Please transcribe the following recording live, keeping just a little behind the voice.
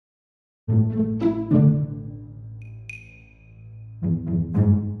Anyone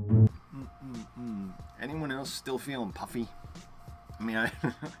else still feeling puffy? I mean, I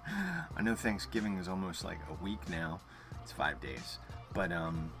know Thanksgiving is almost like a week now. It's 5 days, but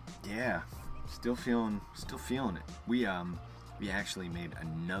yeah, still feeling it. We actually made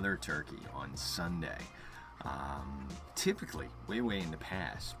another turkey on Sunday. Typically, way in the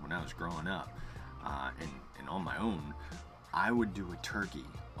past, when I was growing up, and on my own, I would do a turkey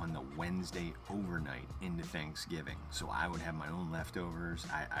on the Wednesday overnight into Thanksgiving. So I would have my own leftovers.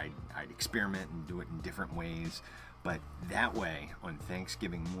 I'd experiment and do it in different ways. But that way, on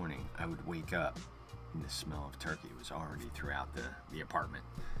Thanksgiving morning, I would wake up and the smell of turkey was already throughout the apartment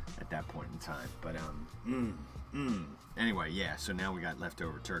at that point in time. But anyway, yeah, so now we got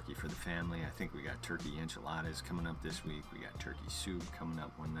leftover turkey for the family. I think we got turkey enchiladas coming up this week. We got turkey soup coming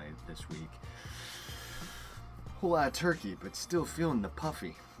up one night this week. Whole lot of turkey, but still feeling the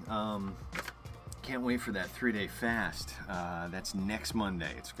puffy. Can't wait for that 3-day fast. That's next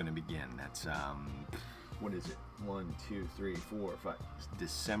Monday. It's going to begin. That's what is it? 1, 2, 3, 4, 5.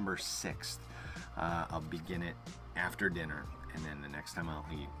 December 6th. I'll begin it after dinner, and then the next time I'll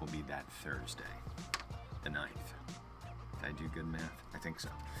eat will be that Thursday, the 9th. Did I do good math? I think so.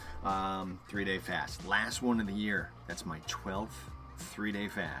 3-day fast. Last one of the year. That's my 12th 3-day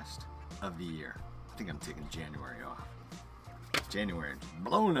fast of the year. I think I'm taking January off. January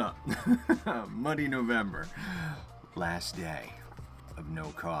blown up. Muddy November. Last day of no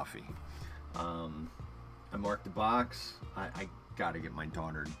coffee. I marked the box. I gotta get my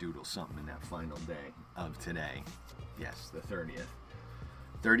daughter to doodle something in that final day of today. Yes, the 30th.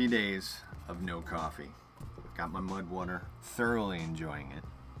 30 days of no coffee. Got my mud water. Thoroughly enjoying it.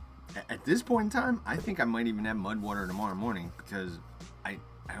 At this point in time, I think I might even have mud water tomorrow morning because I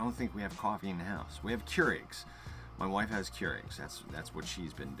don't think we have coffee in the house. We have Keurigs. My wife has Keurigs. That's what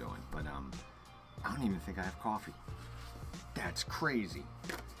she's been doing. But I don't even think I have coffee. That's crazy.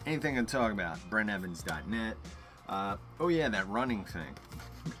 Anything I can talk about, BrentEvans.net. Oh yeah, that running thing.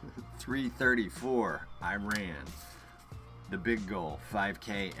 3:34. I ran. The big goal,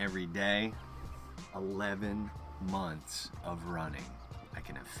 5K every day. 11 months of running. I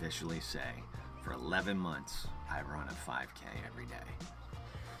can officially say, for 11 months, I run a 5K every day.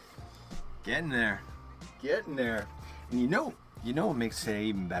 Getting there. And you know what makes today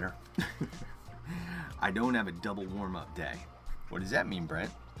even better? I don't have a double warm-up day. What does that mean, Brent?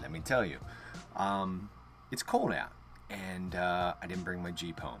 Let me tell you. It's cold out, and I didn't bring my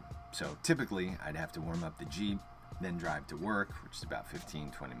Jeep home. So typically, I'd have to warm up the Jeep, then drive to work, which is about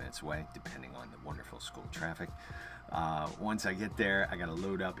 15-20 minutes away, depending on the wonderful school traffic. Once I get there, I gotta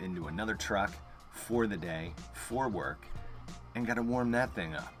load up into another truck for the day, for work, and gotta warm that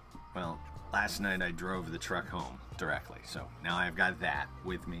thing up. Well, last night I drove the truck home directly, so now I've got that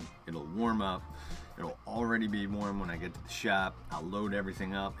with me. It'll warm up. It'll already be warm when I get to the shop. I'll load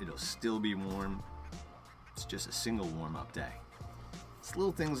everything up. It'll still be warm. It's just a single warm-up day. It's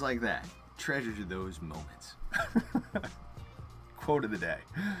little things like that. Treasure those moments. Quote of the day.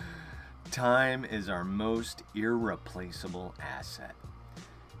 Time is our most irreplaceable asset.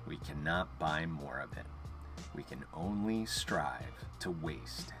 We cannot buy more of it. We can only strive to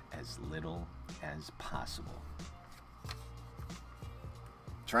waste as little as possible.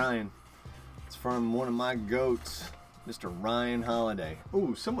 Trying. It's from one of my goats, Mr. Ryan Holiday.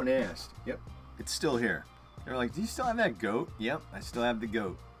 Oh, someone asked. Yep, it's still here. They're like, do you still have that goat? Yep, I still have the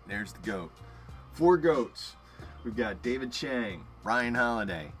goat. There's the goat. 4 goats. We've got David Chang, Ryan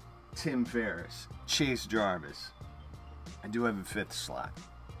Holiday, Tim Ferriss, Chase Jarvis. I do have a 5th slot.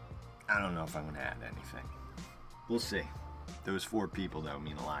 I don't know if I'm going to add anything. We'll see. Those 4 people, though,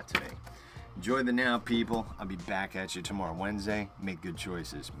 mean a lot to me. Enjoy the now, people. I'll be back at you tomorrow, Wednesday. Make good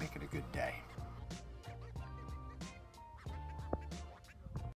choices. Make it a good day.